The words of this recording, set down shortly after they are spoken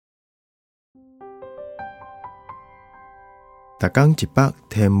每天一百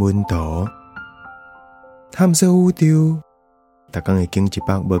天文图，探索宇宙。每天会经一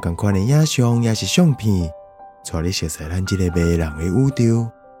百无同款的影像，也是相片，带你熟悉咱这个迷人的宇宙。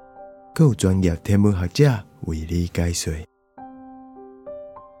还有专业天文学者为你解说。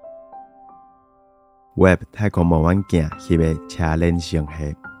Webb 太空望远镜翕的车轮星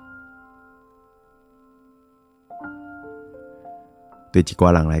系，对一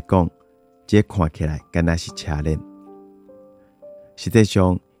寡人来讲，这看起来敢若是车轮。实际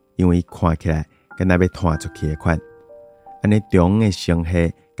上，因为看起来敢若要弹出去的款，安尼中的星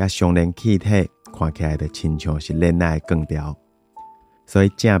系甲相连气体看起来就亲像是链仔的钢条，所以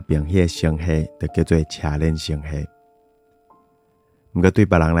正边迄个星系就叫做车轮星系。不过对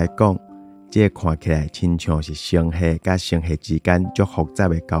别人来讲，这看起来亲像是星系甲星系之间足复杂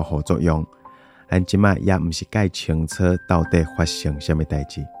的交互作用，咱即马也毋是介清楚到底发生什么代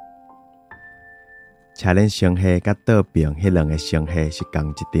志。车轮星系甲倒边迄两个星系是同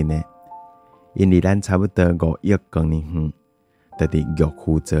一阵的，因离咱差不多5亿光年远，就伫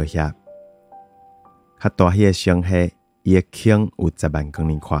玉区座遐。较大迄个星系，伊的径有10万光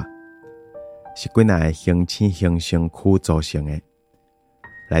年宽，是几若个恒星形成区组成的，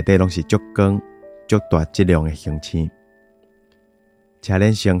内底拢是足光、足大质量的恒星。车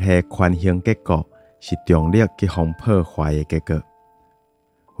轮星系宽形结构是重力去互破坏的结果。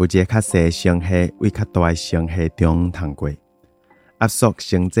有一个较细的星系为较大的星系中通过，压缩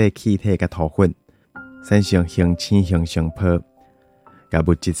星际气体甲土粉，产生恒星形成波，甲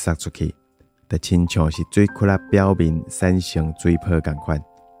物质撒出去，就亲像是水窟仔表面产生水泡同款。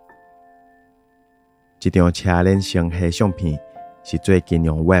这张车轮星系相片是最近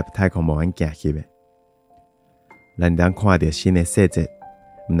用 Webb 太空望远镜翕的，咱当看到新的细节，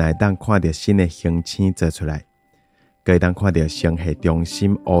毋但会当看到新的恒星做出来，还会当看到星系中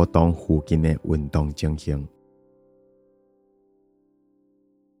心乌洞附近的运动情形。